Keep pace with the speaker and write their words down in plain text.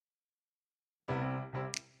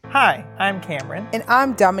Hi, I'm Cameron. And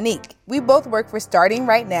I'm Dominique. We both work for Starting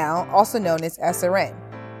Right Now, also known as SRN.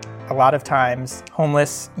 A lot of times,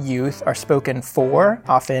 homeless youth are spoken for.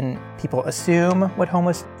 Often, people assume what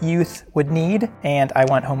homeless youth would need, and I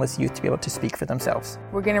want homeless youth to be able to speak for themselves.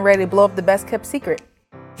 We're getting ready to blow up the best-kept secret,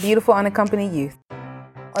 beautiful unaccompanied youth.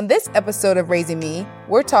 On this episode of Raising Me,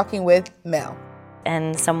 we're talking with Mel.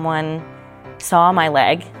 And someone saw my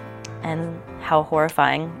leg and how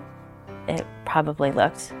horrifying it probably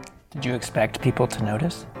looked. Did you expect people to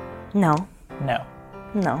notice? No. No.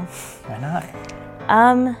 Why not?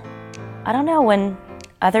 I don't know, when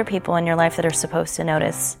other people in your life that are supposed to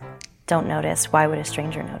notice don't notice, why would a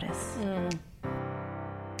stranger notice?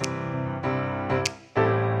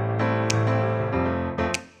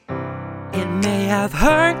 It may have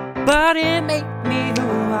hurt, but it made me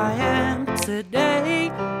who I am today.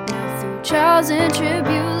 Now through trials and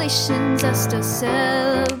tribulations I still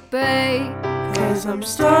celebrate. 'Cause I'm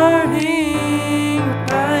starting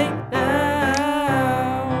right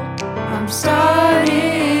now. I'm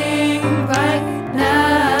starting right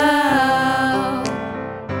now.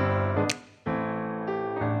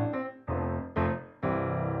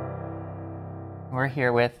 We're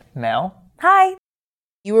here with Mel. Hi.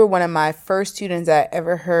 You were one of my first students I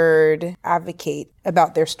ever heard advocate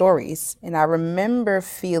about their stories. And I remember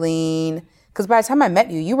feeling, because by the time I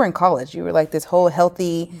met you, you were in college. You were like this whole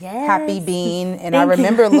healthy, happy being. And I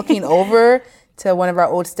remember looking over to one of our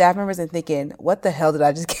old staff members and thinking, what the hell did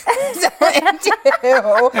I just get into?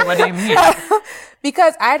 What do you mean?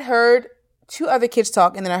 Because I'd heard two other kids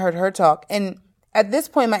talk and then I heard her talk. And at this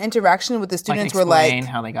point, my interaction with the students were like... Explain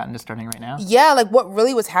how they got into Starting Right Now? Yeah, like what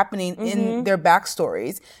really was happening in their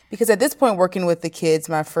backstories. Because at this point, working with the kids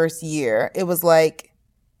my first year, it was like,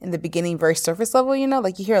 in the beginning, very surface level, you know?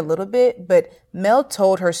 Like you hear a little bit, but Mel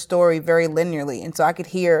told her story very linearly. And so I could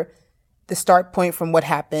hear the start point from what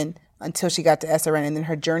happened until she got to SRN and then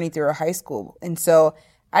her journey through her high school. And so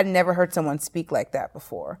I'd never heard someone speak like that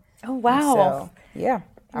before. Oh, wow. So, yeah.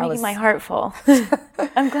 Making my heart full.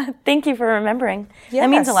 I'm glad. Thank you for remembering. Yes. That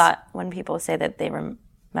means a lot when people say that they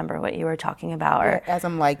remember what you were talking about. Or As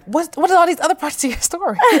I'm like, what are all these other parts of your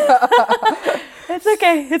story? It's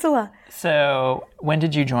okay. It's a lot. So, when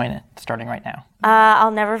did you join it, Starting Right Now?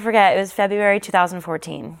 I'll never forget. It was February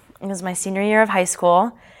 2014. It was my senior year of high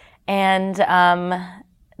school. And do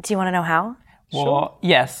you want to know how? Well,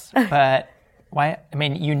 yes, but why? I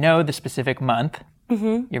mean, you know the specific month.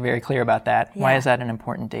 Mm-hmm. You're very clear about that. Yeah. Why is that an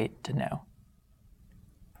important date to know?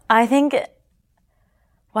 I think,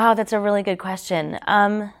 wow, that's a really good question.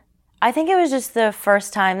 I think it was just the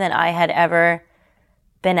first time that I had ever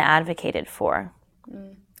been advocated for.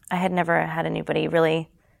 I had never had anybody really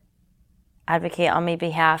advocate on my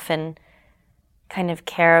behalf and kind of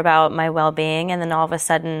care about my well-being. And then all of a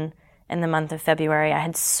sudden, in the month of February, I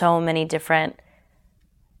had so many different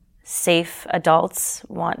safe adults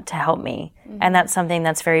want to help me. And that's something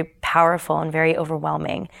that's very powerful and very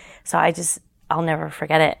overwhelming. So I'll never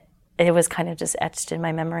forget it. It was kind of just etched in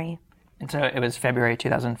my memory. And so it was February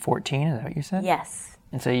 2014, is that what you said? Yes.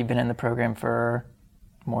 And so you've been in the program for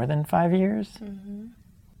more than 5 years? Mm-hmm.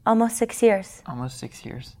 Almost 6 years. Almost 6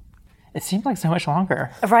 years. It seemed like so much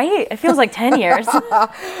longer. Right? It feels like 10 years. I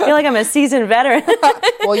feel like I'm a seasoned veteran.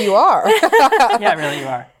 Well, you are. Yeah, really you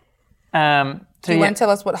are. Do you want to tell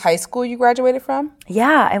us what high school you graduated from?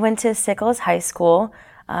 Yeah, I went to Sickles High School,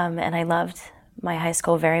 and I loved my high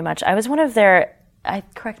school very much. I was one of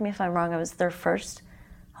correct me if I'm wrong, I was their first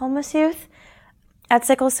homeless youth at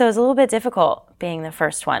Sickles, so it was a little bit difficult being the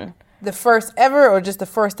first one. The first ever, or just the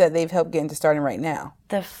first that they've helped get into Starting Right Now?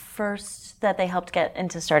 The first that they helped get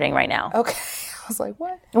into Starting Right Now. Okay. I was like,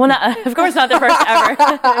 what? Well, of course not the first ever.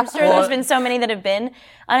 I'm sure there's been so many that have been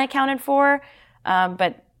unaccounted for,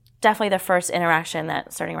 but definitely the first interaction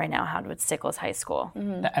that Starting Right Now had with Sickles High School.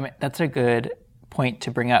 Mm-hmm. I mean, that's a good point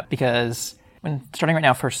to bring up because when Starting Right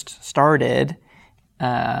Now first started,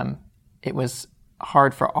 it was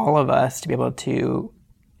hard for all of us to be able to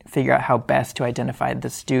figure out how best to identify the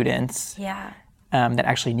students that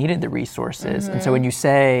actually needed the resources. Mm-hmm. And so when you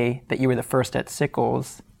say that you were the first at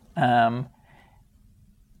Sickles that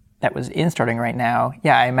was in Starting Right Now,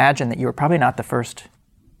 I imagine that you were probably not the first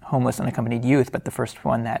homeless unaccompanied youth, but the first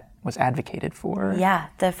one that was advocated for. Yeah,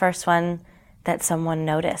 the first one that someone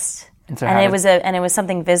noticed. And it was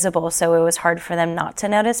something visible, so it was hard for them not to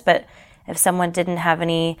notice, but if someone didn't have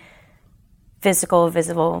any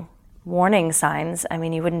visible warning signs, I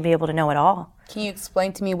mean, you wouldn't be able to know at all. Can you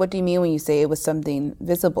explain to me, what do you mean when you say it was something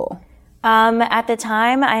visible? At the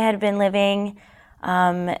time, I had been living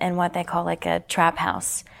in what they call like a trap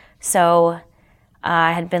house. So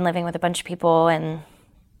I had been living with a bunch of people, and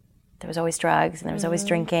there was always drugs and there was always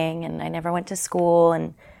drinking, and I never went to school.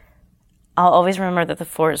 And I'll always remember that the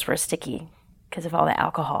floors were sticky because of all the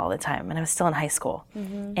alcohol all the time, and I was still in high school.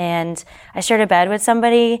 And I shared a bed with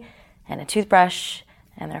somebody and a toothbrush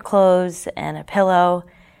and their clothes and a pillow.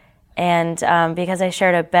 And because I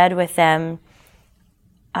shared a bed with them,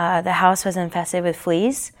 the house was infested with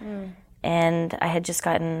fleas. And I had just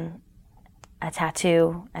gotten a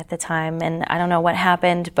tattoo at the time, and I don't know what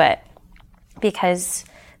happened, but because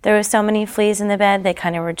there were so many fleas in the bed, they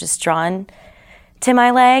kind of were just drawn to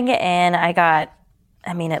my leg, and I got,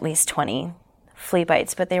 at least 20 flea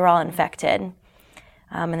bites, but they were all infected.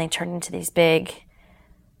 And they turned into these big,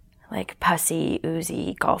 like pussy,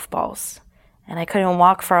 oozy golf balls. And I couldn't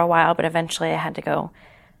walk for a while, but eventually I had to go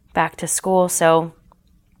back to school. So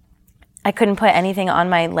I couldn't put anything on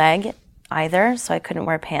my leg either, so I couldn't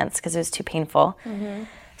wear pants because it was too painful.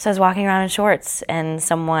 So I was walking around in shorts, and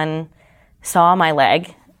someone saw my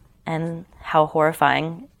leg and how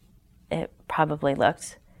horrifying it probably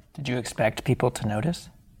looked. Did you expect people to notice?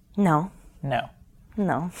 No. No.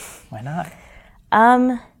 Why not?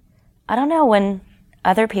 I don't know, when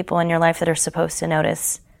other people in your life that are supposed to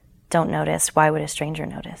notice don't notice, why would a stranger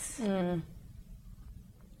notice?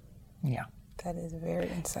 Yeah. That is very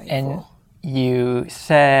insightful. And you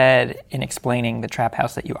said in explaining the trap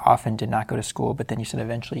house that you often did not go to school, but then you said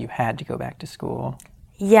eventually you had to go back to school.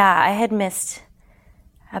 Yeah, I had missed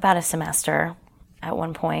about a semester at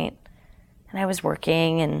one point, and I was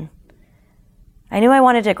working, and I knew I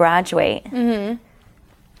wanted to graduate.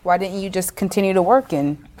 Why didn't you just continue to work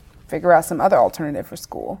and figure out some other alternative for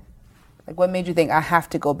school? Like, what made you think, I have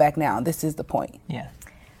to go back now? This is the point. Yeah.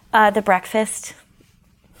 The breakfast.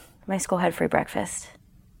 My school had free breakfast.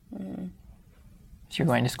 So you're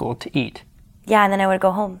going to school to eat. Yeah, and then I would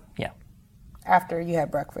go home. Yeah. After you had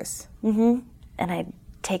breakfast. And I'd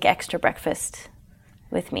take extra breakfast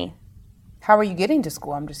with me. How were you getting to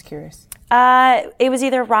school? I'm just curious. It was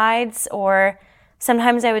either rides, or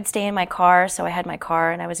sometimes I would stay in my car. So I had my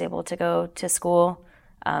car and I was able to go to school,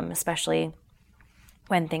 especially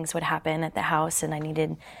when things would happen at the house and I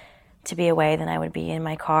needed to be away. Then I would be in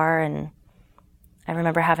my car, and I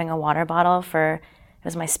remember having a water bottle it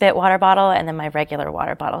was my spit water bottle and then my regular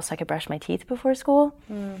water bottle so I could brush my teeth before school.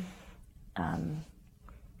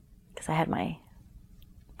 Because I had my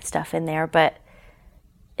stuff in there. But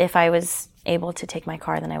if I was able to take my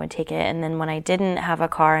car, then I would take it. And then when I didn't have a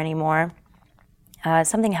car anymore,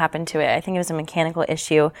 something happened to it. I think it was a mechanical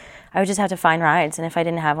issue. I would just have to find rides. And if I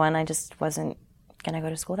didn't have one, I just wasn't going to go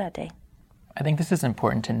to school that day. I think this is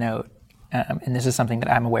important to note, and this is something that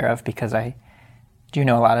I'm aware of because I do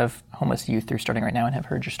know a lot of homeless youth through Starting Right Now and have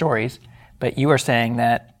heard your stories. But you are saying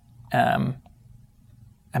that,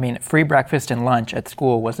 free breakfast and lunch at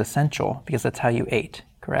school was essential because that's how you ate,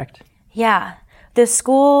 correct? Yeah. The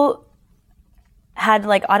school had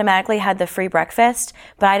automatically had the free breakfast,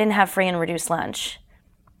 but I didn't have free and reduced lunch.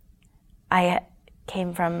 I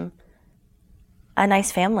came from a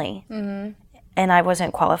nice family, and I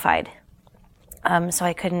wasn't qualified, so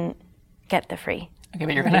I couldn't get the free. Okay,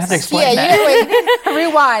 but you're going to have to explain that.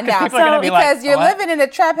 Rewind now. Because you're living in a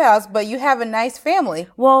trap house, but you have a nice family.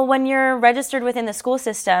 Well, when you're registered within the school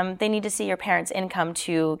system, they need to see your parents' income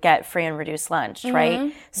to get free and reduced lunch,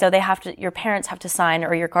 right? So your parents have to sign,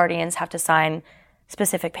 or your guardians have to sign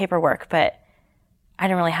specific paperwork, but I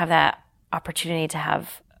didn't really have that opportunity to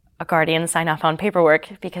have a guardian sign off on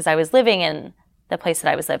paperwork because I was living in the place that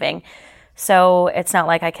I was living. So it's not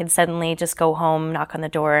like I could suddenly just go home, knock on the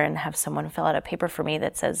door, and have someone fill out a paper for me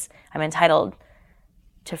that says I'm entitled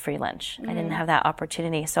to free lunch. I didn't have that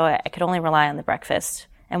opportunity, so I could only rely on the breakfast.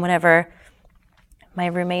 And whatever my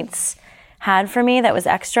roommates had for me that was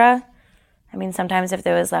extra, sometimes if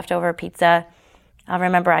there was leftover pizza, I'll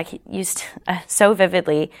remember I used so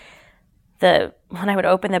vividly, when I would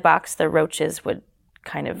open the box, the roaches would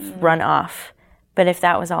kind of run off. But if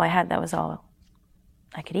that was all I had, that was all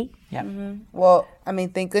I could eat. Yeah. Well,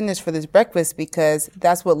 thank goodness for this breakfast, because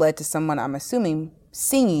that's what led to someone, I'm assuming,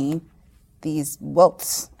 seeing these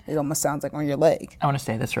welts. It almost sounds like on your leg. I want to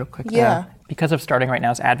say this real quick. Yeah. Because of Starting Right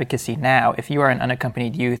Now's advocacy now, if you are an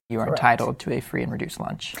unaccompanied youth, you are entitled to a free and reduced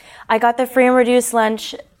lunch. I got the free and reduced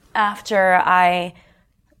lunch after I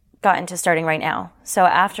got into Starting Right Now. So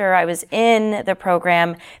after I was in the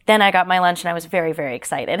program, then I got my lunch, and I was very, very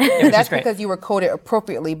excited. That's because you were coded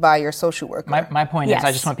appropriately by your social worker. My point is,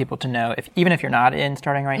 I just want people to know, even if you're not in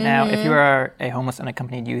Starting Right Now, if you are a homeless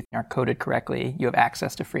unaccompanied youth and are coded correctly, you have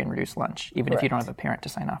access to free and reduced lunch, even if you don't have a parent to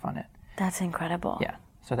sign off on it. That's incredible. Yeah,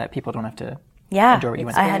 so that people don't have to Yeah, enjoy what you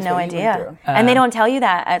went I through. had no what you went idea. through. And they don't tell you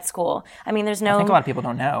that at school. I mean, there's I think a no lot of people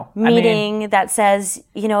don't know. meeting that says,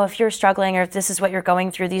 you know, if you're struggling or if this is what you're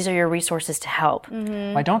going through, these are your resources to help.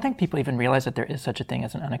 I don't think people even realize that there is such a thing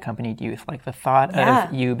as an unaccompanied youth. Like the thought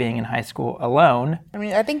of you being in high school alone. I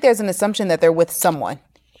mean, I think there's an assumption that they're with someone.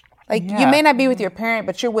 Like, you may not be with your parent,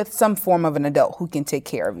 but you're with some form of an adult who can take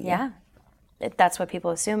care of you. Yeah, that's what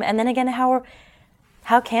people assume. And then again,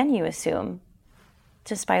 how can you assume?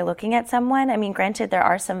 Just by looking at someone? I mean, granted, there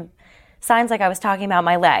are some signs like I was talking about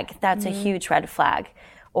my leg. That's a huge red flag.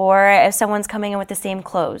 Or if someone's coming in with the same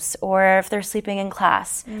clothes, or if they're sleeping in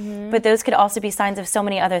class. But those could also be signs of so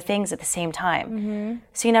many other things at the same time.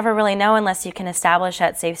 So you never really know unless you can establish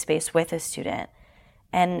that safe space with a student.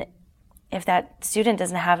 And if that student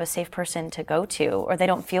doesn't have a safe person to go to, or they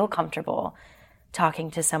don't feel comfortable talking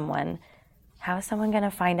to someone, how is someone going to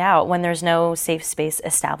find out when there's no safe space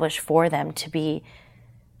established for them to be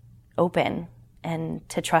open and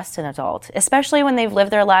to trust an adult, especially when they've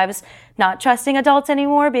lived their lives not trusting adults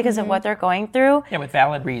anymore because of what they're going through? Yeah, with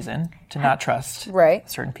valid reason to not trust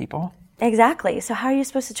certain people. Exactly. So how are you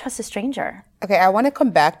supposed to trust a stranger? Okay, I want to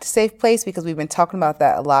come back to safe place because we've been talking about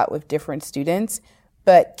that a lot with different students.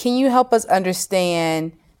 But can you help us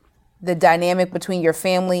understand the dynamic between your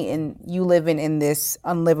family and you living in this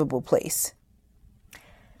unlivable place?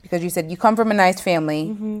 Because you said you come from a nice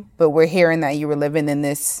family, but we're hearing that you were living in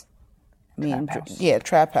this,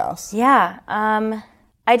 trap house. Yeah.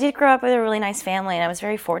 I did grow up with a really nice family, and I was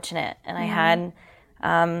very fortunate. And I had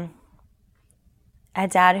a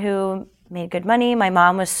dad who made good money. My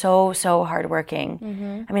mom was so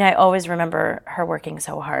hardworking. I mean, I always remember her working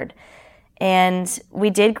so hard. And we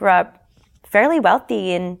did grow up fairly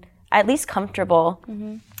wealthy and at least comfortable.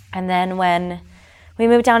 And then when we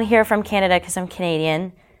moved down here from Canada, because I'm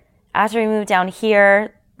Canadian, after we moved down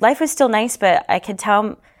here, life was still nice, but I could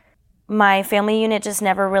tell my family unit just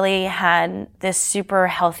never really had this super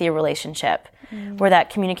healthy relationship where that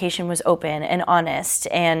communication was open and honest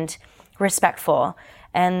and respectful.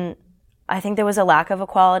 And I think there was a lack of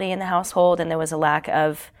equality in the household, and there was a lack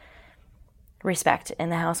of respect in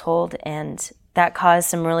the household, and that caused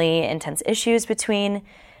some really intense issues between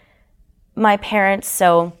my parents.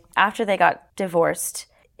 So after they got divorced,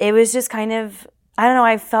 it was just kind of, I don't know,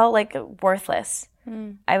 I felt like worthless.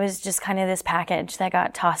 I was just kind of this package that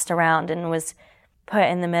got tossed around and was put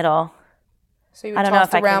in the middle. So you were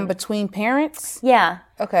tossed around between parents? Yeah.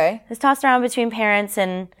 Okay. It was tossed around between parents,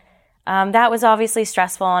 and that was obviously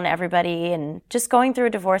stressful on everybody, and just going through a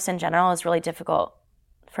divorce in general is really difficult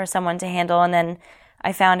for someone to handle. And then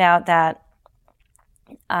I found out that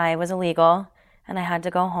I was illegal and I had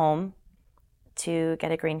to go home to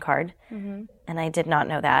get a green card. And I did not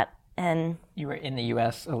know that. And you were in the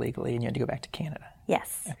U.S. illegally and you had to go back to Canada.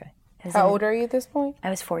 Yes. Okay. How old are you at this point? I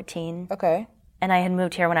was 14. Okay. And I had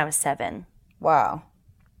moved here when I was 7. Wow.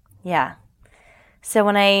 Yeah. So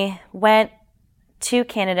when I went to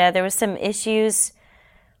Canada, there was some issues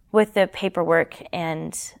with the paperwork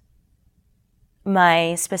and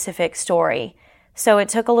my specific story. So it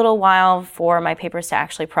took a little while for my papers to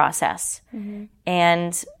actually process.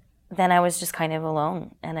 And then I was just kind of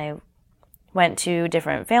alone. And I went to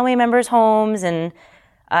different family members' homes, and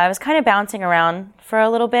I was kind of bouncing around for a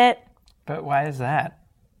little bit. But why is that?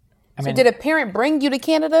 So did a parent bring you to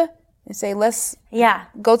Canada and say, let's Yeah.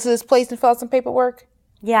 go to this place and fill out some paperwork?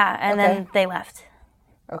 Yeah, and then they left.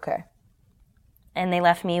 Okay. And they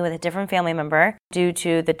left me with a different family member due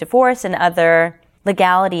to the divorce and other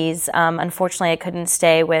legalities. Unfortunately, I couldn't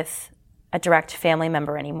stay with a direct family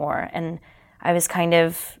member anymore. And I was kind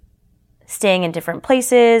of staying in different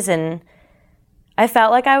places, and I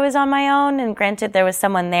felt like I was on my own. And granted, there was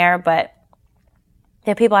someone there, but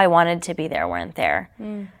the people I wanted to be there weren't there.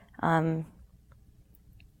 And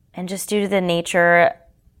just due to the nature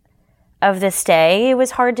of the stay, it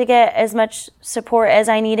was hard to get as much support as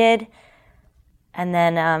I needed. And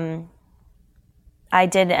then I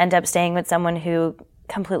did end up staying with someone who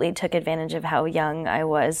completely took advantage of how young I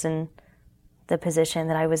was and the position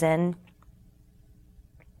that I was in.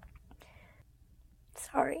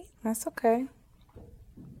 Sorry. That's okay.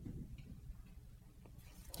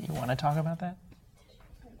 Do you want to talk about that?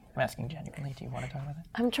 I'm asking genuinely, do you want to talk about that?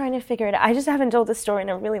 I'm trying to figure it out. I just haven't told this story in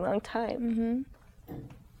a really long time.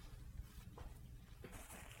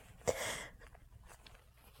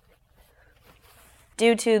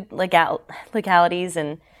 Due to legalities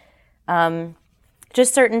and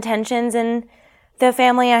just certain tensions in the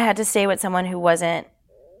family, I had to stay with someone who wasn't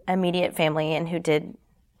immediate family and who did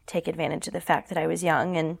take advantage of the fact that I was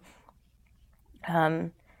young.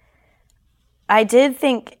 And I did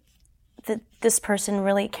think that this person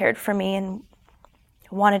really cared for me and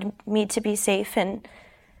wanted me to be safe and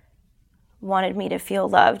wanted me to feel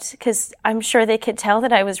loved, because I'm sure they could tell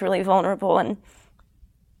that I was really vulnerable and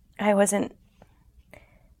I wasn't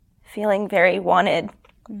feeling very wanted.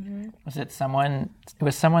 Was it someone? It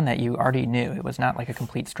was someone that you already knew. It was not like a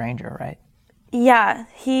complete stranger, right? Yeah,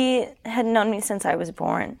 he had known me since I was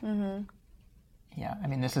born. Yeah, I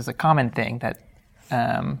mean, this is a common thing that,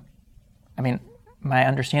 I mean, my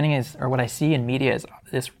understanding is, or what I see in media is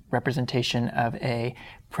this representation of a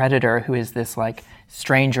predator who is this like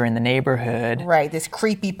stranger in the neighborhood. Right, this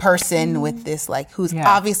creepy person with this like, who's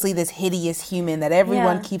obviously this hideous human that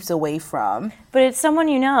everyone keeps away from. But it's someone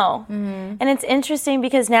you know. And it's interesting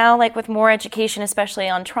because now, like with more education, especially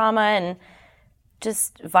on trauma and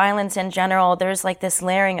just violence in general, there's like this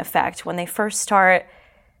layering effect. When they first start,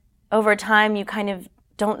 over time, you kind of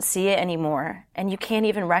don't see it anymore, and you can't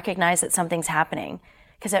even recognize that something's happening.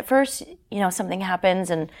 Because at first, you know, something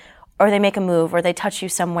happens, or they make a move, or they touch you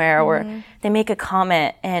somewhere, or they make a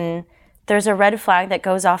comment, and there's a red flag that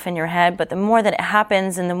goes off in your head. But the more that it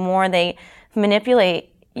happens, and the more they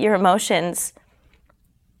manipulate your emotions,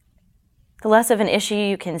 the less of an issue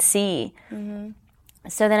you can see.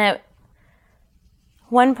 So then at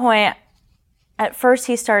one point, at first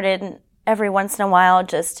he started every once in a while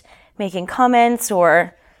just making comments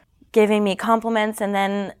or giving me compliments, and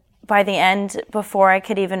then by the end, before I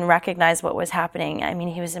could even recognize what was happening, I mean,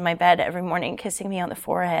 he was in my bed every morning kissing me on the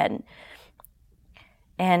forehead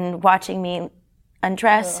and watching me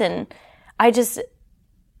undress, and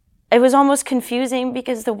it was almost confusing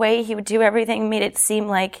because the way he would do everything made it seem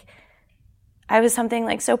like I was something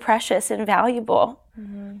like so precious and valuable.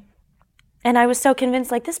 And I was so convinced,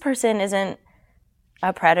 like, this person isn't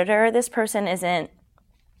a predator, this person isn't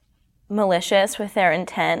malicious with their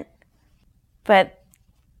intent, but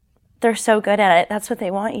they're so good at it. That's what they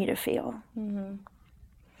want you to feel. And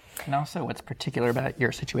also what's particular about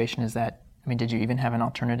your situation is that, I mean, did you even have an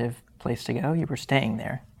alternative place to go? You were staying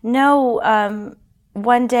there. No,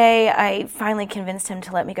 one day I finally convinced him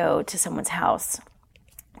to let me go to someone's house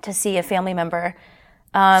to see a family member.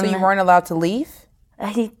 So you weren't allowed to leave?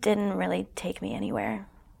 He didn't really take me anywhere.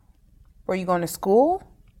 Were you going to school?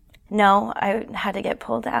 No, I had to get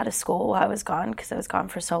pulled out of school while I was gone because I was gone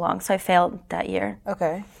for so long. So I failed that year.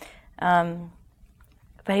 Okay.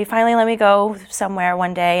 But he finally let me go somewhere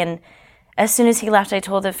one day. And as soon as he left, I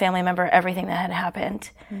told the family member everything that had happened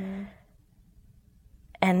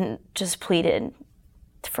and just pleaded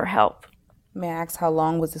for help. May I ask how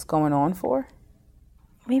long was this going on for?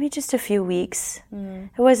 Maybe just a few weeks. It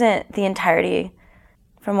wasn't the entirety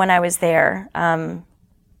from when I was there.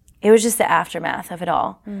 It was just the aftermath of it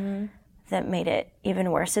all that made it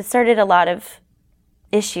even worse. It started a lot of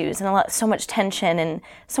issues and so much tension and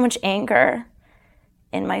so much anger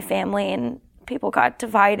in my family, and people got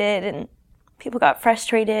divided and people got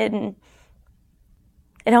frustrated, and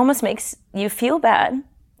it almost makes you feel bad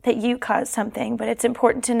that you caused something. But it's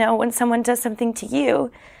important to know when someone does something to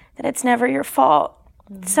you that it's never your fault.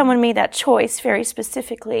 Someone made that choice very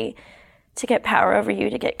specifically to get power over you,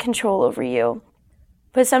 to get control over you.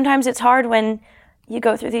 But sometimes it's hard when you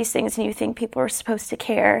go through these things and you think people are supposed to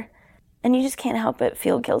care, and you just can't help but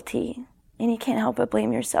feel guilty, and you can't help but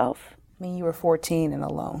blame yourself. I mean, you were 14 and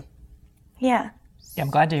alone. Yeah. Yeah,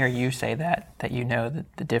 I'm glad to hear you say that you know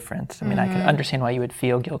the difference. I mean, I can understand why you would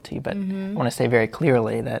feel guilty, but I want to say very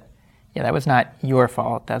clearly that, yeah, that was not your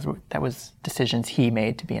fault. That was decisions he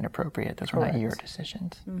made to be inappropriate. Those were not your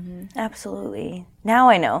decisions. Absolutely. Now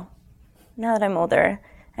I know. Now that I'm older,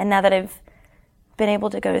 and now that I've been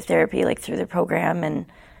able to go to therapy, like through the program, and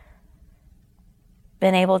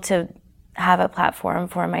been able to have a platform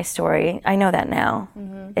for my story, I know that now.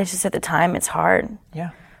 It's just at the time, it's hard.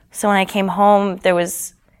 Yeah. So when I came home, it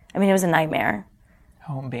was a nightmare.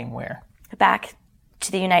 Home being where? Back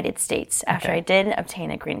to the United States after I did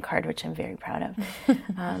obtain a green card, which I'm very proud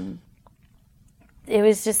of. It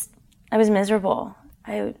was just, I was miserable.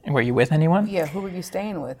 And were you with anyone? Yeah, who were you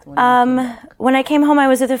staying with? When I came home, I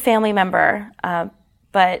was with a family member,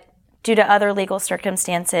 but due to other legal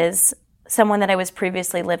circumstances, someone that I was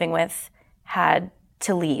previously living with had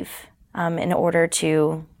to leave in order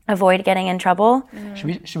to avoid getting in trouble.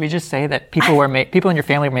 Should we just say that people in your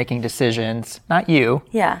family were making decisions, not you,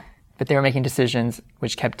 but they were making decisions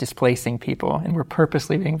which kept displacing people and were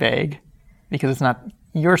purposely being vague because it's not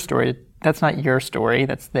your story. That's not your story.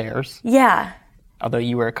 That's theirs. Yeah. Although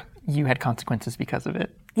you had consequences because of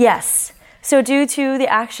it. Yes. So due to the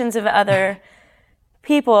actions of other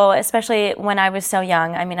people, especially when I was so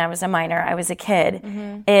young, I mean, I was a minor, I was a kid,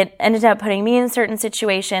 it ended up putting me in certain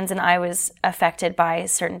situations, and I was affected by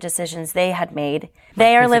certain decisions they had made.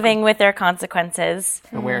 They are living with their consequences.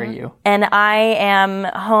 So where are you? And I am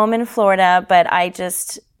home in Florida, but I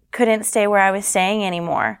just couldn't stay where I was staying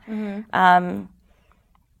anymore.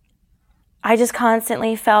 I just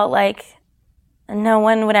constantly felt like no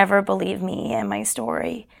one would ever believe me and my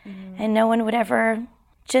story, and no one would ever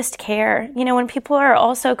just care. You know, when people are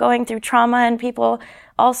also going through trauma and people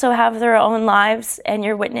also have their own lives and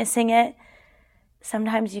you're witnessing it,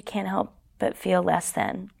 sometimes you can't help but feel less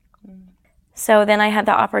than. So then I had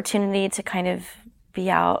the opportunity to kind of be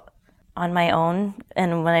out on my own,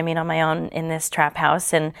 and when I mean on my own, in this trap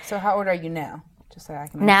house. And So how old are you now? Just so I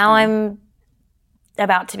can now understand. I'm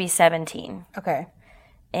about to be 17. Okay.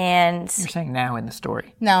 And You're saying now in the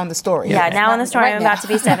story. Now in the story. yeah, now in the story, right I'm now. about to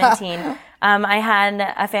be 17. I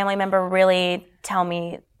had a family member really tell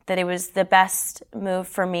me that it was the best move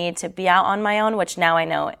for me to be out on my own, which now I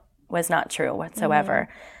know was not true whatsoever.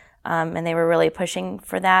 And they were really pushing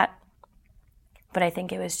for that. But I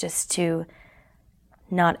think it was just to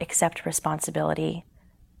not accept responsibility,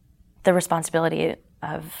 the responsibility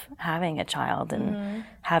of having a child and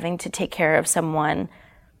having to take care of someone,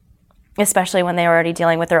 especially when they were already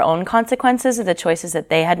dealing with their own consequences of the choices that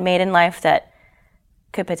they had made in life that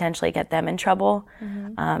could potentially get them in trouble.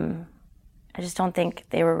 I just don't think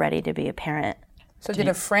they were ready to be a parent. So did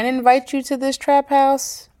a friend invite you to this trap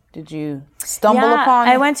house? Did you stumble upon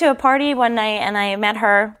I it? went to a party one night and I met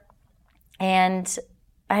her, and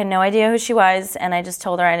I had no idea who she was, and I just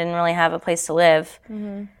told her I didn't really have a place to live.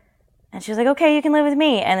 And she was like, okay, you can live with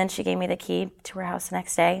me. And then she gave me the key to her house the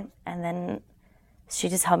next day, and then she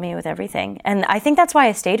just helped me with everything. And I think that's why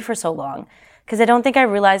I stayed for so long, because I don't think I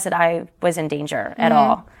realized that I was in danger at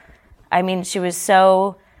all. I mean, she was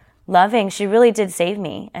so loving. She really did save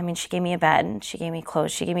me. I mean, she gave me a bed, she gave me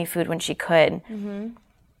clothes, she gave me food when she could.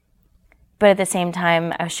 But at the same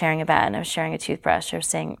time, I was sharing a bed, I was sharing a toothbrush, I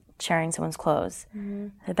was sharing someone's clothes.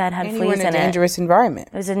 The bed had And you were fleas in a in it. dangerous environment.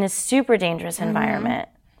 It was in a super dangerous environment.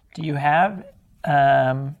 Do you have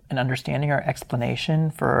an understanding or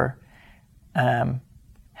explanation for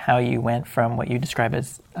how you went from what you describe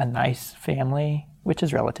as a nice family, which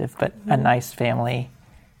is relative, but a nice family,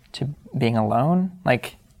 to being alone?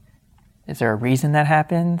 Like, is there a reason that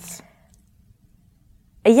happens?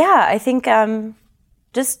 Yeah, I think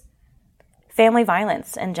just family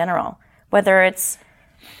violence in general, whether it's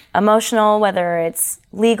emotional, whether it's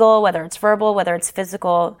legal, whether it's verbal, whether it's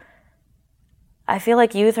physical. I feel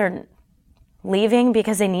like youth are leaving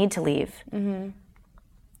because they need to leave.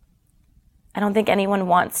 I don't think anyone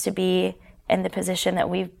wants to be in the position that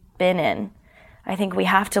we've been in. I think we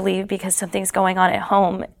have to leave because something's going on at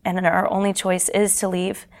home, and then our only choice is to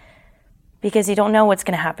leave because you don't know what's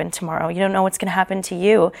going to happen tomorrow. You don't know what's going to happen to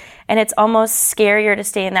you. And it's almost scarier to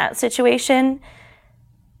stay in that situation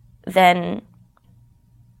than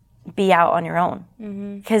be out on your own.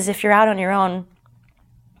 Because if you're out on your own,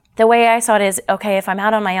 the way I saw it is, okay, if I'm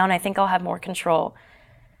out on my own, I think I'll have more control.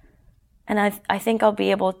 And I think I'll be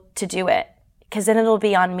able to do it, because then it'll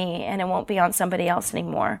be on me and it won't be on somebody else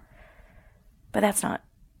anymore. But that's not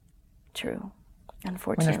true,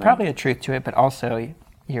 unfortunately. Well, there's probably a truth to it, but also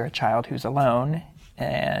you're a child who's alone,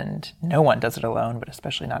 and no one does it alone, but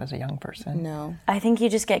especially not as a young person. No. I think you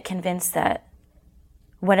just get convinced that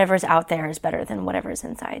whatever's out there is better than whatever's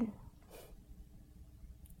inside.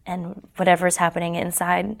 And whatever's happening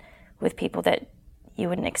inside with people that you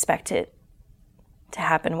wouldn't expect it to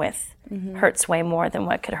happen with hurts way more than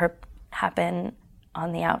what could happen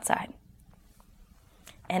on the outside.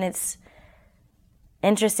 And it's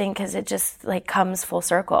interesting because it just like comes full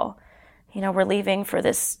circle. You know, we're leaving for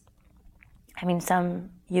this. I mean,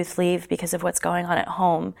 some youth leave because of what's going on at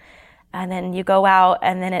home, and then you go out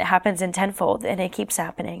and then it happens in tenfold, and it keeps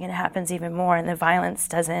happening, and it happens even more, and the violence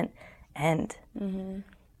doesn't end.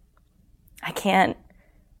 I can't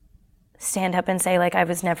stand up and say, like, I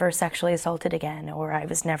was never sexually assaulted again, or I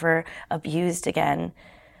was never abused again.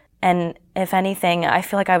 And if anything, I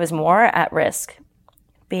feel like I was more at risk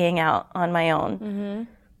being out on my own.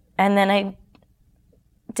 And then I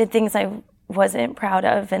did things I wasn't proud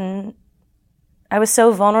of, and I was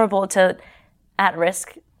so vulnerable to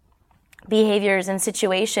at-risk behaviors and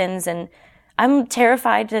situations, and I'm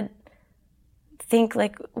terrified to think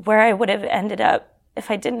like where I would have ended up if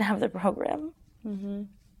I didn't have the program.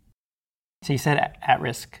 So you said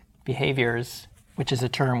at-risk behaviors, which is a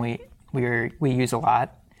term we use a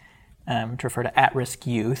lot to refer to at-risk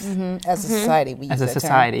youth. As a society, we use As a that term.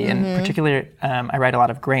 society, and particularly, I write a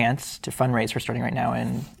lot of grants to fundraise for starting right now,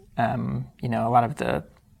 and a lot of the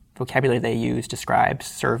vocabulary they use describes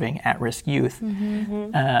serving at-risk youth.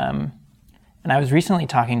 And I was recently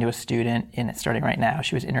talking to a student starting right now.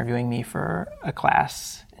 She was interviewing me for a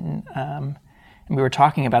class, and we were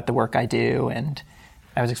talking about the work I do, and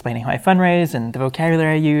I was explaining how I fundraise and the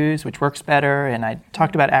vocabulary I use, which works better, and I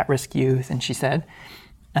talked about at-risk youth, and she said,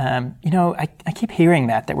 I keep hearing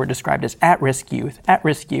that we're described as at-risk youth,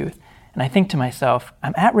 and I think to myself,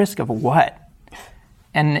 I'm at risk of what?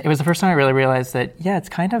 And it was the first time I really realized that, it's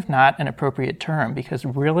kind of not an appropriate term, because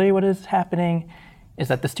really what is happening is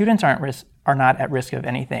that the students are not at risk of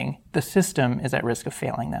anything. The system is at risk of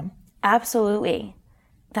failing them. Absolutely.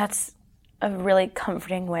 That's a really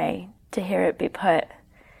comforting way to hear it be put,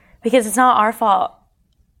 because it's not our fault.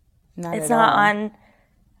 It's not on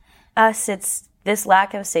us. It's this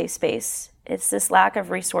lack of safe space. It's this lack of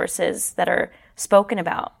resources that are spoken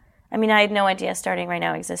about. I mean, I had no idea Starting Right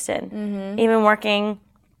Now existed. Even working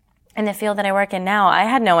in the field that I work in now, I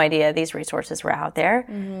had no idea these resources were out there.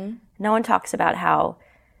 No one talks about how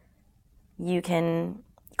you can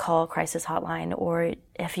call a crisis hotline, or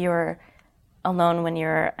if you're alone when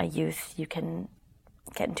you're a youth, you can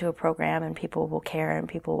get into a program and people will care and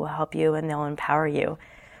people will help you and they'll empower you.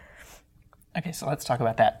 Okay, so let's talk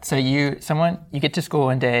about that. So you get to school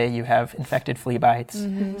one day, you have infected flea bites,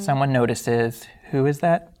 someone notices. Who is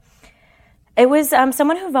that? It was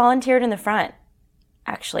someone who volunteered in the front,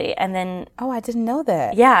 actually, and then... Oh, I didn't know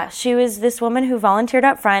that. Yeah, she was this woman who volunteered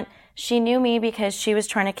up front. She knew me because she was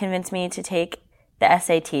trying to convince me to take the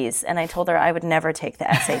SATs, and I told her I would never take the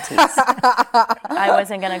SATs. I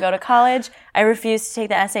wasn't going to go to college. I refused to take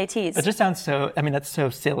the SATs. It just sounds that's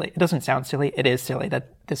so silly. It doesn't sound silly. It is silly that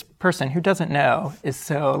this person who doesn't know is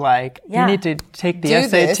so you need to take the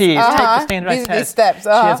SATs, take the standardized test. These steps. She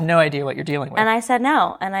has no idea what you're dealing with. And I said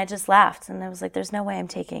no, and I just laughed, and I was like, there's no way I'm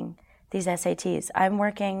taking these SATs. I'm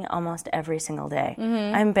working almost every single day.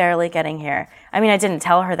 I'm barely getting here. I mean, I didn't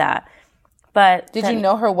tell her that, but... Did you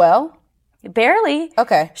know her well? Barely.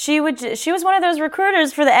 Okay. She was one of those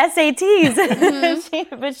recruiters for the SATs,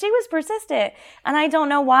 but she was persistent, and I don't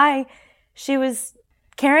know why she was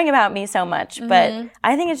caring about me so much. But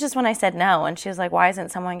I think it's just when I said no, and she was like, "Why isn't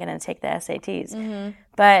someone going to take the SATs?"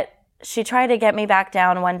 But she tried to get me back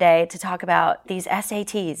down one day to talk about these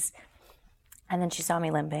SATs, and then she saw me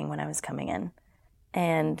limping when I was coming in,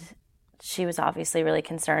 and she was obviously really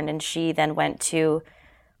concerned. And she then went to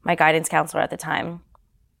my guidance counselor at the time,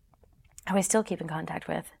 who I still keep in contact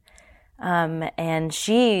with. And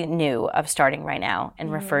she knew of Starting Right Now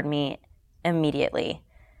and referred me immediately.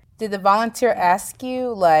 Did the volunteer ask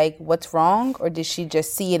you, what's wrong? Or did she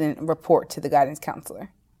just see it and report to the guidance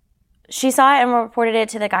counselor? She saw it and reported it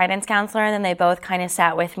to the guidance counselor, and then they both kind of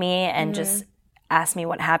sat with me and just asked me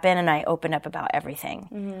what happened, and I opened up about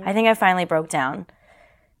everything. I think I finally broke down.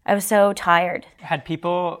 I was so tired. Had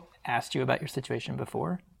people asked you about your situation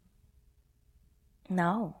before?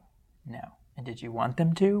 No. No. And did you want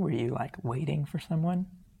them to? Were you waiting for someone?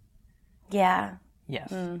 Yeah.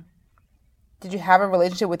 Yes. Did you have a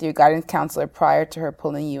relationship with your guidance counselor prior to her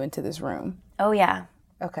pulling you into this room? Oh, yeah.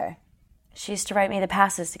 Okay. She used to write me the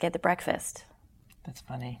passes to get the breakfast. That's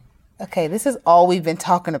funny. Okay, this is all we've been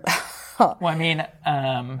talking about. Well, I mean,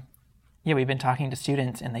 we've been talking to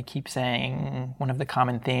students, and they keep saying one of the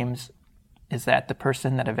common themes is that the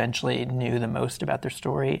person that eventually knew the most about their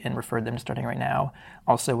story and referred them to Starting Right Now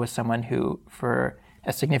also was someone who, for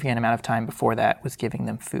a significant amount of time before that, was giving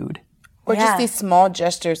them food. Or just these small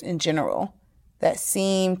gestures in general that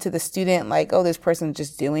seem to the student this person's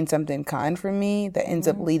just doing something kind for me, that ends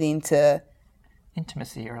up leading to...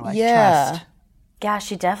 intimacy or trust. Yeah,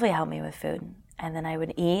 she definitely helped me with food. And then I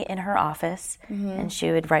would eat in her office, and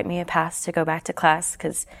she would write me a pass to go back to class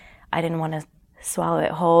because I didn't want to swallow it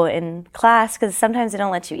whole in class, because sometimes they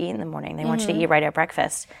don't let you eat in the morning. They want you to eat right at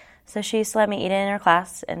breakfast. So she used to let me eat it in her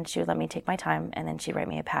class, and she would let me take my time, and then she'd write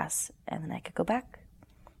me a pass, and then I could go back.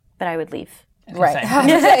 But I would leave. Right.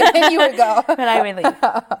 Then you would go. But I would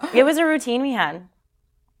leave. It was a routine we had.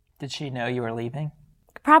 Did she know you were leaving?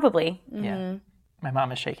 Probably. Yeah. My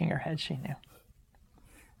mom is shaking her head. She knew.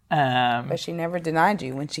 But she never denied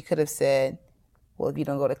you when she could have said, well, if you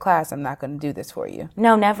don't go to class, I'm not going to do this for you.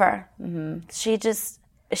 No, never. She was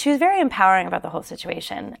very empowering about the whole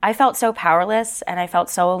situation. I felt so powerless, and I felt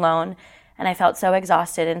so alone, and I felt so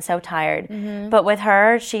exhausted and so tired. But with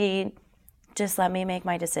her, she just let me make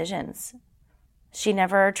my decisions. She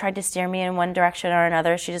never tried to steer me in one direction or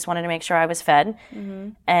another. She just wanted to make sure I was fed.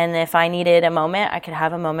 And if I needed a moment, I could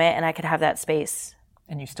have a moment, and I could have that space.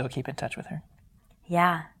 And you still keep in touch with her?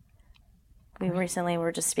 Yeah. We recently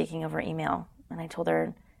were just speaking over email, and I told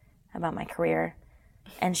her about my career.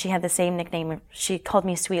 and she had the same nickname. She called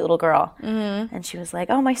me Sweet Little Girl. And she was like,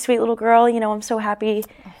 oh, my sweet little girl, you know, I'm so happy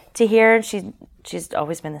to hear. And she's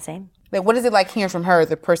always been the same. Like, what is it like hearing from her,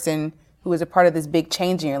 the person who was a part of this big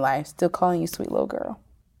change in your life, still calling you Sweet Little Girl?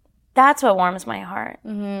 That's what warms my heart.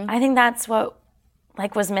 I think that's what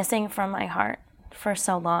was missing from my heart for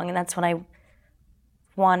so long, and that's what I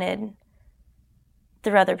wanted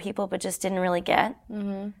through other people but just didn't really get.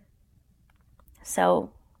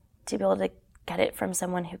 So to be able to get it from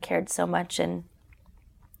someone who cared so much and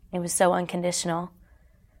it was so unconditional.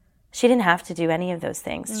 She didn't have to do any of those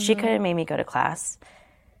things. She could have made me go to class.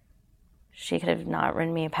 She could have not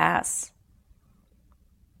written me a pass.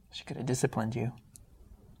 She could have disciplined you.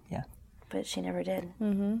 Yeah. But she never did.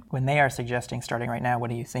 When they are suggesting starting right now, what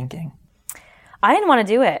are you thinking? I didn't want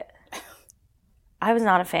to do it. I was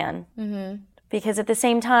not a fan. Because at the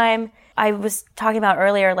same time, I was talking about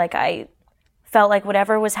earlier, like I felt like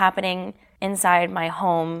whatever was happening inside my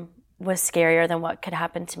home was scarier than what could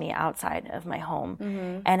happen to me outside of my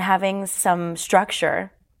home. And having some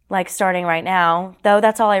structure, like starting right now, though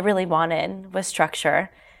that's all I really wanted was structure,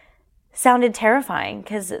 sounded terrifying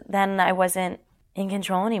because then I wasn't in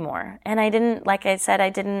control anymore. And I didn't, like I said, I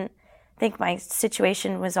didn't think my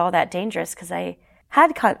situation was all that dangerous because I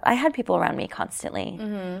had people around me constantly.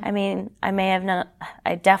 I mean,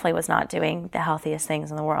 I definitely was not doing the healthiest things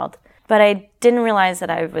in the world, but I didn't realize that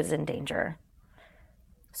I was in danger.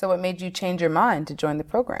 So what made you change your mind to join the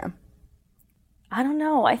program? I don't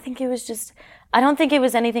know. I don't think it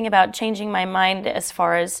was anything about changing my mind as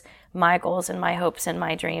far as my goals and my hopes and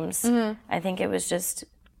my dreams. I think it was just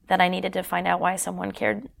that I needed to find out why someone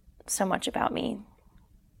cared so much about me.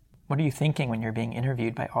 What are you thinking when you're being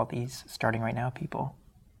interviewed by all these starting right now people?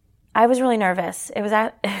 I was really nervous. It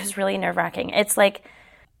was really nerve-wracking. It's like,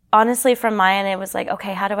 honestly, from my end, it was like,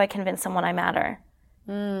 okay, how do I convince someone I matter?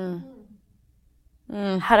 How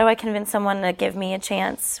do I convince someone to give me a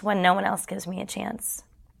chance when no one else gives me a chance?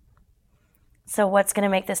 So what's going to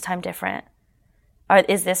make this time different?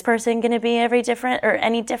 Is this person going to be any different? Or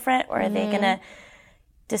are they going to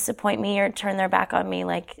disappoint me or turn their back on me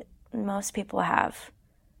like most people have?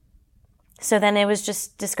 So then it was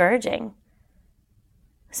just discouraging.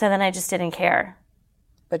 So then I just didn't care.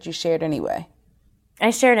 But you shared anyway. I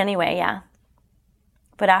shared anyway, yeah.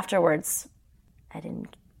 But afterwards, I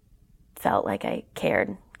felt like I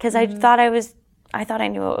cared because I thought I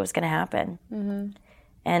knew what was going to happen.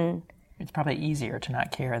 And it's probably easier to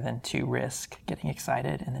not care than to risk getting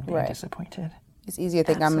excited and then being disappointed. It's easier to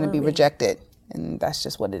think I'm going to be rejected, and that's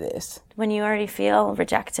just what it is. When you already feel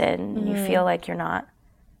rejected and you feel like you're not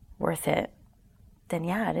worth it, then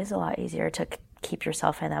yeah, it is a lot easier to keep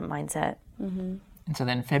yourself in that mindset. And so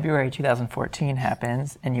then February 2014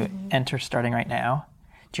 happens and you enter starting right now.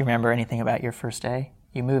 Do you remember anything about your first day?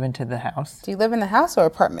 You move into the house. Do you live in the house or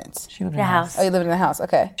apartments? She lived in the house. Oh, you lived in the house.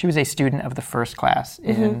 Okay. She was a student of the first class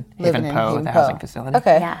in Haven Poe, the housing facility.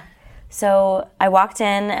 Okay. Yeah. So I walked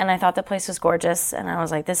in and I thought the place was gorgeous and I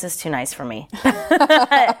was like, this is too nice for me.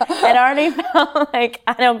 It already felt like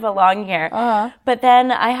I don't belong here. But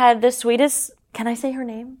then I had the sweetest, can I say her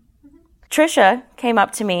name? Trisha came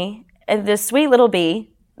up to me, this sweet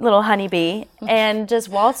little honeybee, and just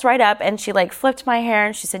waltzed right up and she like flipped my hair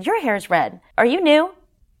and she said, your hair's red. Are you new?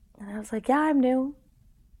 And I was like, yeah, I'm new.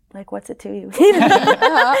 Like, what's it to you?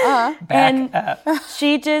 And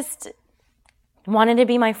she just wanted to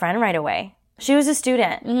be my friend right away. She was a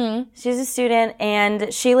student. She was a student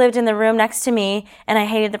and she lived in the room next to me and I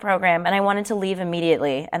hated the program and I wanted to leave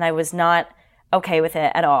immediately and I was not okay with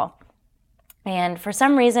it at all. And for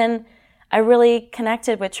some reason, I really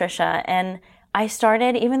connected with Trisha and I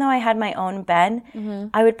started, even though I had my own bed,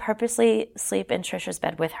 I would purposely sleep in Trisha's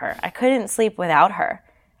bed with her. I couldn't sleep without her.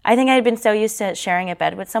 I think I had been so used to sharing a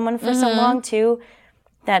bed with someone for so long too,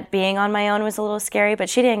 that being on my own was a little scary, but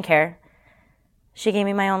she didn't care. She gave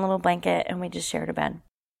me my own little blanket and we just shared a bed.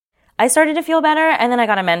 I started to feel better and then I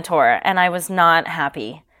got a mentor and I was not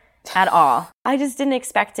happy at all. I just didn't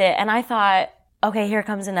expect it and I thought, okay, here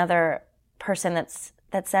comes another person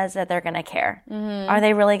that says that they're going to care. Are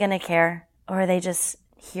they really going to care? Or are they just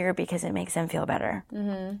here because it makes them feel better?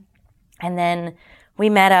 And then we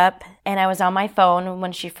met up and I was on my phone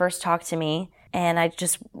when she first talked to me and I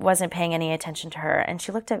just wasn't paying any attention to her. And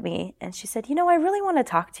she looked at me and she said, I really want to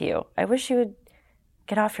talk to you. I wish you would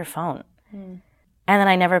get off your phone. And then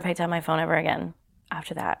I never picked up my phone ever again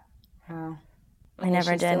after that. Wow. I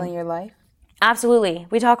never did. Still in your life? Absolutely.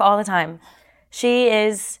 We talk all the time. She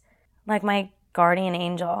is like my guardian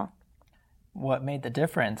angel. What made the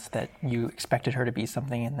difference that you expected her to be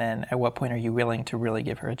something and then at what point are you willing to really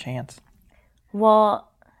give her a chance?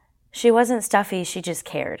 Well, she wasn't stuffy, she just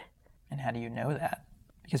cared. And how do you know that?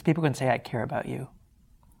 Because people can say, I care about you.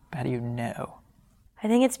 But how do you know? I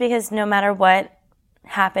think it's because no matter what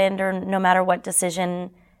happened or no matter what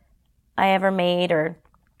decision I ever made or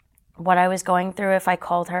what I was going through, if I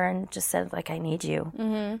called her and just said, like, I need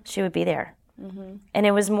you, she would be there. And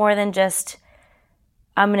it was more than just,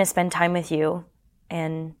 I'm going to spend time with you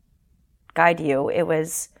and guide you. It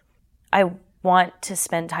was, I want to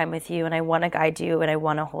spend time with you and I want to guide you and I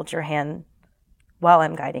want to hold your hand while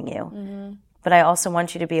I'm guiding you. But I also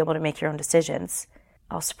want you to be able to make your own decisions.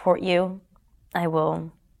 I'll support you. I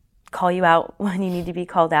will call you out when you need to be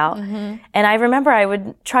called out. And I remember I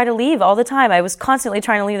would try to leave all the time. I was constantly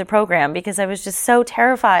trying to leave the program because I was just so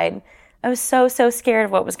terrified. I was so scared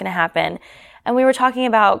of what was going to happen. And we were talking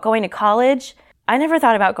about going to college. I never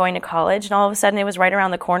thought about going to college, and all of a sudden it was right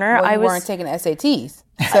around the corner. Well, you weren't taking SATs.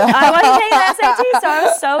 So. I wasn't taking SATs, so I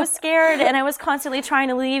was so scared, and I was constantly trying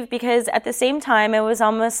to leave because at the same time it was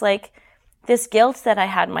almost like this guilt that I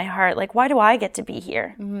had in my heart. Like, why do I get to be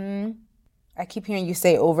here? I keep hearing you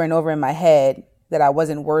say over and over in my head that I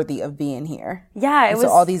wasn't worthy of being here. Yeah, it was. So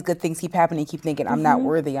all these good things keep happening. You keep thinking, I'm not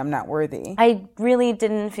worthy. I'm not worthy. I really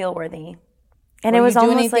didn't feel worthy. And Were it was you do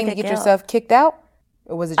almost anything like to get guilt. yourself kicked out?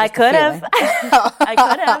 Or was it just I could a have. feeling? I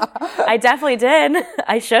could have. I definitely did.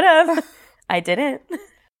 I should have. I didn't.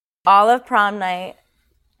 All of prom night,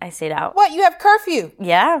 I stayed out. What? You have curfew?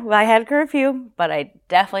 Yeah, I had curfew, but I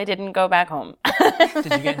definitely didn't go back home. Did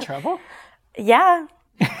you get in trouble? Yeah.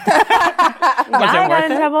 Was I it got worth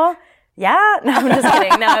in it? trouble. Yeah. No, I'm just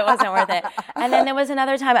kidding. No, it wasn't worth it. And then there was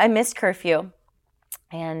another time I missed curfew.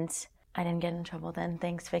 And I didn't get in trouble then.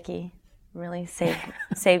 Thanks, Vicky. Really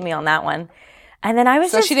saved me on that one. And then I was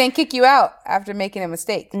So she didn't kick you out after making a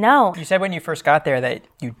mistake? No. You said when you first got there that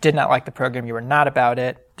you did not like the program. You were not about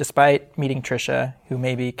it, despite meeting Trisha, who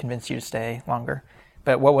maybe convinced you to stay longer.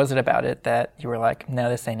 But what was it about it that you were like, no,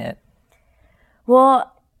 this ain't it?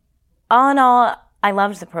 Well, all in all, I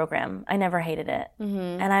loved the program. I never hated it.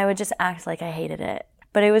 And I would just act like I hated it.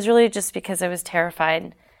 But it was really just because I was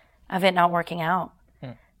terrified of it not working out.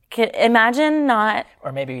 Imagine not...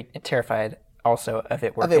 Or maybe terrified also of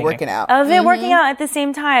it working. Of it working out. Of it working out at the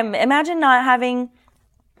same time. Imagine not having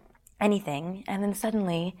anything and then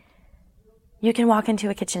suddenly you can walk into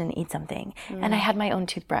a kitchen and eat something. And I had my own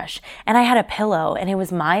toothbrush. And I had a pillow and it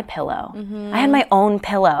was my pillow. I had my own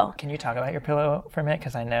pillow. Can you talk about your pillow for a minute?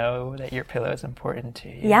 Because I know that your pillow is important to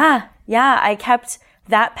you. Yeah. I kept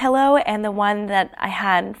that pillow and the one that I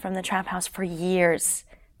had from the trap house for years.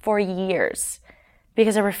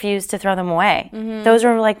 Because I refused to throw them away. Those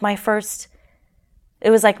were like my first... It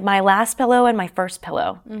was like my last pillow and my first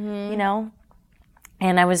pillow, you know?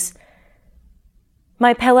 And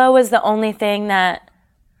my pillow was the only thing that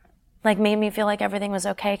like made me feel like everything was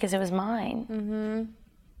okay because it was mine.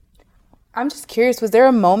 I'm just curious, was there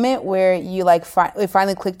a moment where you like it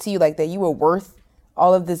finally clicked to you like that you were worth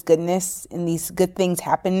all of this goodness and these good things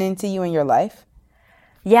happening to you in your life?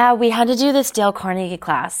 Yeah, we had to do this Dale Carnegie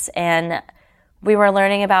class and we were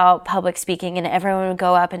learning about public speaking and everyone would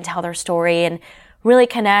go up and tell their story and really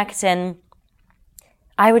connect, and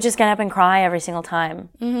I would just get up and cry every single time.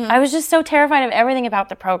 I was just so terrified of everything about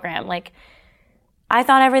the program. Like, I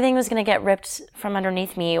thought everything was going to get ripped from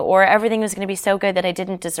underneath me, or everything was going to be so good that I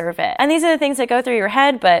didn't deserve it. And these are the things that go through your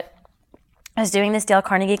head, but I was doing this Dale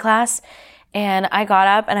Carnegie class, and I got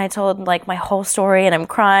up and I told like my whole story, and I'm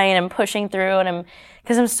crying, and I'm pushing through, and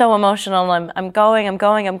because I'm so emotional, I'm going.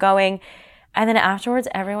 And then afterwards,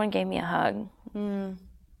 everyone gave me a hug.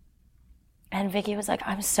 And Vicky was like,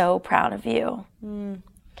 I'm so proud of you. And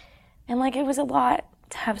like, it was a lot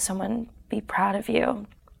to have someone be proud of you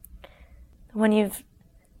when you've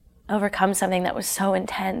overcome something that was so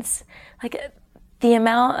intense. Like the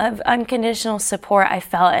amount of unconditional support I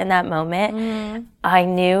felt in that moment, I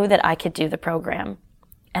knew that I could do the program.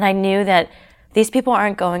 And I knew that these people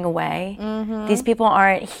aren't going away. These people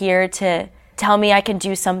aren't here to tell me I can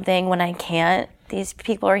do something when I can't. These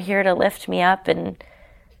people are here to lift me up and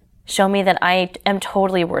show me that I am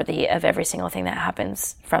totally worthy of every single thing that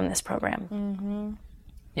happens from this program.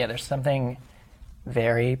 Yeah, there's something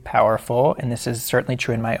very powerful, and this is certainly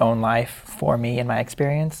true in my own life for me in my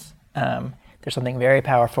experience. There's something very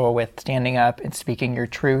powerful with standing up and speaking your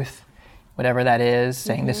truth, whatever that is,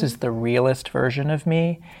 saying this is the realest version of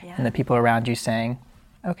me, and the people around you saying,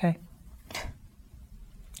 okay.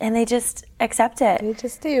 And they just accept it. They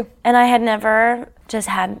just do. And I had never just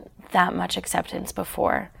had that much acceptance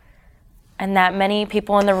before. And that many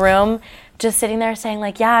people in the room just sitting there saying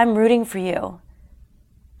like, yeah, I'm rooting for you.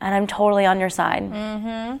 And I'm totally on your side.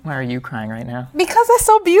 Why are you crying right now? Because that's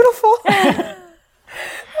so beautiful. That's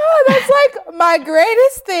like my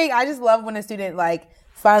greatest thing. I just love when a student like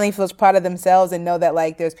finally feels proud of themselves and know that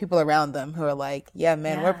like there's people around them who are like, yeah,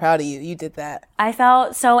 man, we're proud of you. You did that. I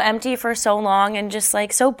felt so empty for so long and just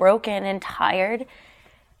like so broken and tired.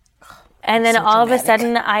 And then all of a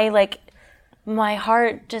sudden my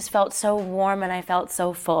heart just felt so warm and I felt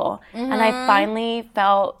so full. And I finally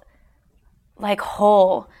felt like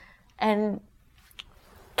whole and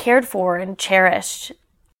cared for and cherished.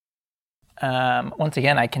 Once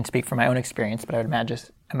again, I can speak from my own experience, but I would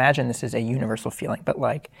imagine this is a universal feeling. But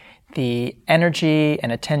like the energy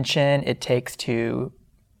and attention it takes to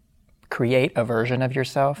create a version of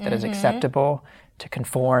yourself that is acceptable, to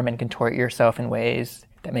conform and contort yourself in ways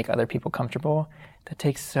that make other people comfortable, that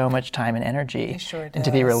takes so much time and energy. It sure does. And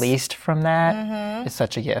to be released from that is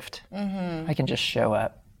such a gift. I can just show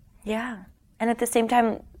up. Yeah. And at the same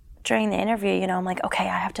time, during the interview, you know, I'm like, okay,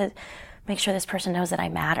 I have to make sure this person knows that I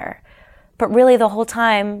matter. But really the whole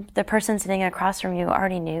time, the person sitting across from you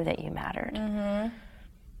already knew that you mattered.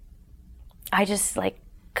 I just like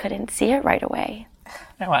couldn't see it right away.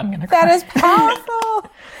 Now I'm going to cry. That is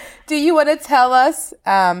powerful. Do you want to tell us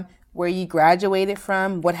where you graduated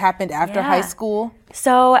from, what happened after high school?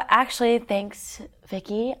 So actually, thanks,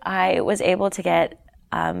 Vicki, I was able to get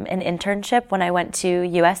an internship when I went to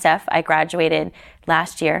USF. I graduated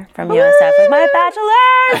last year from USF with my bachelor's.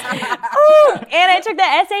 Ooh, and I took the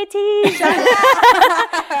SATs.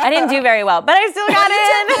 I didn't do very well, but I still got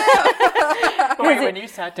in. Wait, when you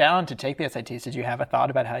sat down to take the SATs, did you have a thought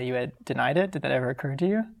about how you had denied it? Did that ever occur to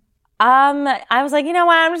you? I was like, you know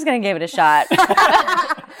what? I'm just going to give it a shot.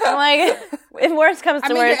 I'm like, if worst comes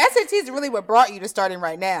to worst. Your SATs are really what brought you to starting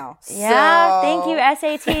right now. Yeah, thank you,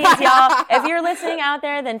 SATs, y'all. If you're listening out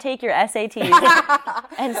there, then take your SATs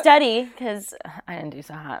and study, because I didn't do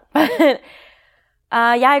so hot. But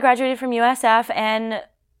I graduated from USF, and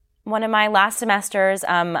one of my last semesters,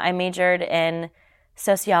 I majored in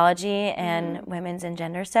sociology and women's and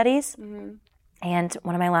gender studies. And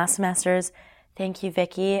one of my last semesters, thank you,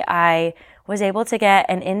 Vicki, I was able to get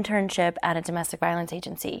an internship at a domestic violence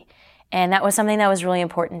agency. And that was something that was really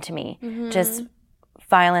important to me. Just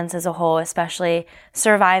violence as a whole, especially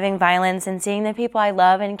surviving violence and seeing the people I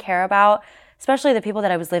love and care about, especially the people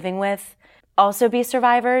that I was living with, also be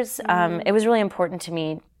survivors. It was really important to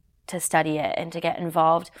me to study it and to get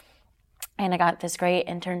involved. And I got this great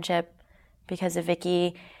internship because of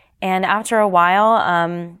Vicki. And after a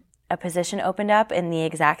while, a position opened up in the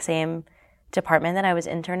exact same department that I was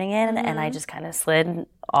interning in, and I just kind of slid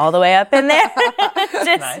all the way up in there.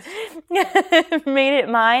 Just made it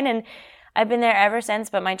mine, and I've been there ever since.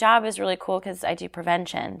 But my job is really cool because I do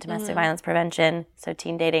prevention, domestic violence prevention, so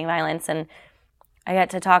teen dating violence, and I get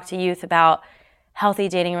to talk to youth about healthy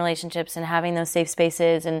dating relationships and having those safe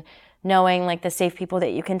spaces and knowing like the safe people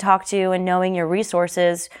that you can talk to and knowing your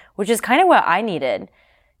resources, which is kind of what I needed.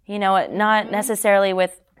 You know, not necessarily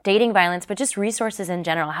with dating violence, but just resources in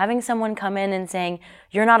general. Having someone come in and saying,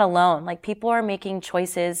 you're not alone. Like, people are making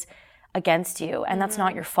choices against you, and that's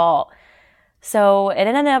not your fault. So it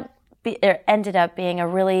ended up being a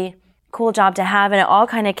really cool job to have, and it all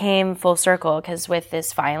kind of came full circle because with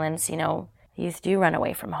this violence, you know, youth do run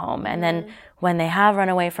away from home. And then when they have run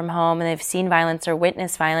away from home and they've seen violence or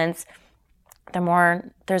witnessed violence,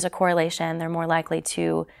 there's a correlation. They're more likely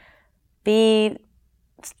to be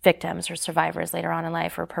victims or survivors later on in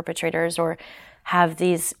life, or perpetrators, or have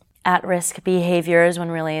these at-risk behaviors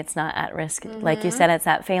when really it's not at risk. Like you said, it's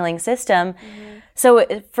that failing system. So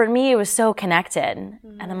for me, it was so connected.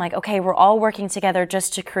 And I'm like, okay, we're all working together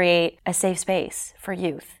just to create a safe space for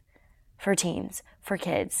youth, for teens, for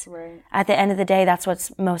kids. Right. At the end of the day, that's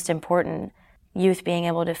what's most important. Youth being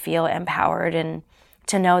able to feel empowered and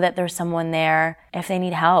to know that there's someone there if they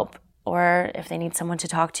need help, or if they need someone to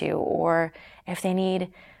talk to, or if they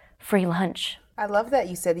need free lunch. I love that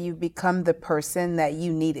you said you've become the person that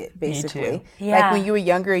you needed, basically. Me too. Yeah. Like when you were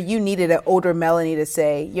younger, you needed an older Melanie to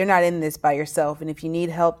say, you're not in this by yourself, and if you need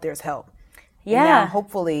help, there's help. Yeah. And now,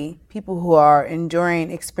 hopefully, people who are enduring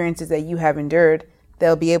experiences that you have endured,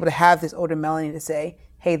 they'll be able to have this older Melanie to say,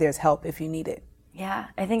 hey, there's help if you need it. Yeah,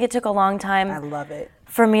 I think it took a long time I love it.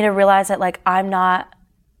 for me to realize that, like, I'm not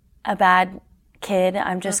a bad kid.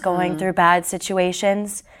 I'm just going through bad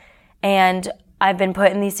situations, and I've been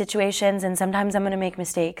put in these situations, and sometimes I'm going to make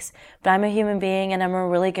mistakes, but I'm a human being, and I'm a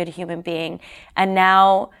really good human being. And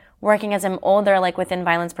now, working as I'm older, like within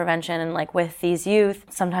violence prevention and like with these youth,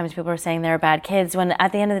 sometimes people are saying they're bad kids, when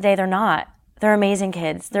at the end of the day, they're not. They're amazing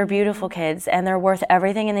kids. They're beautiful kids, and they're worth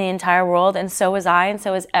everything in the entire world. And so was I, and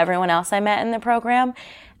so is everyone else I met in the program.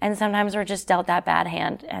 And sometimes we're just dealt that bad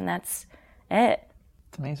hand, and that's it.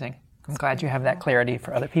 It's amazing. I'm glad you have that clarity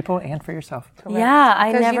for other people and for yourself. Yeah,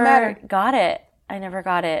 I Because you never matter. got it. I never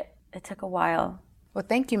got it. It took a while. Well,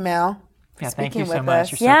 thank you, Mel. Yeah, thank speaking you so with much.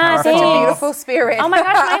 us. You're so Yeah, powerful. Such a thanks. beautiful spirit. Oh my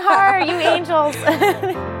gosh, my heart, you angels.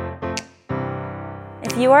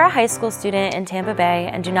 If you are a high school student in Tampa Bay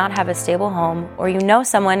and do not have a stable home, or you know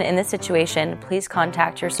someone in this situation, please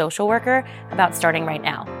contact your social worker about starting right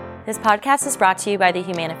now. This podcast is brought to you by the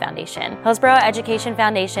Humana Foundation, Hillsborough Education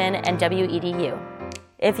Foundation, and WEDU.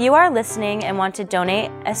 If you are listening and want to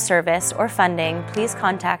donate a service or funding, please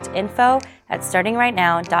contact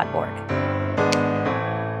info@startingrightnow.org.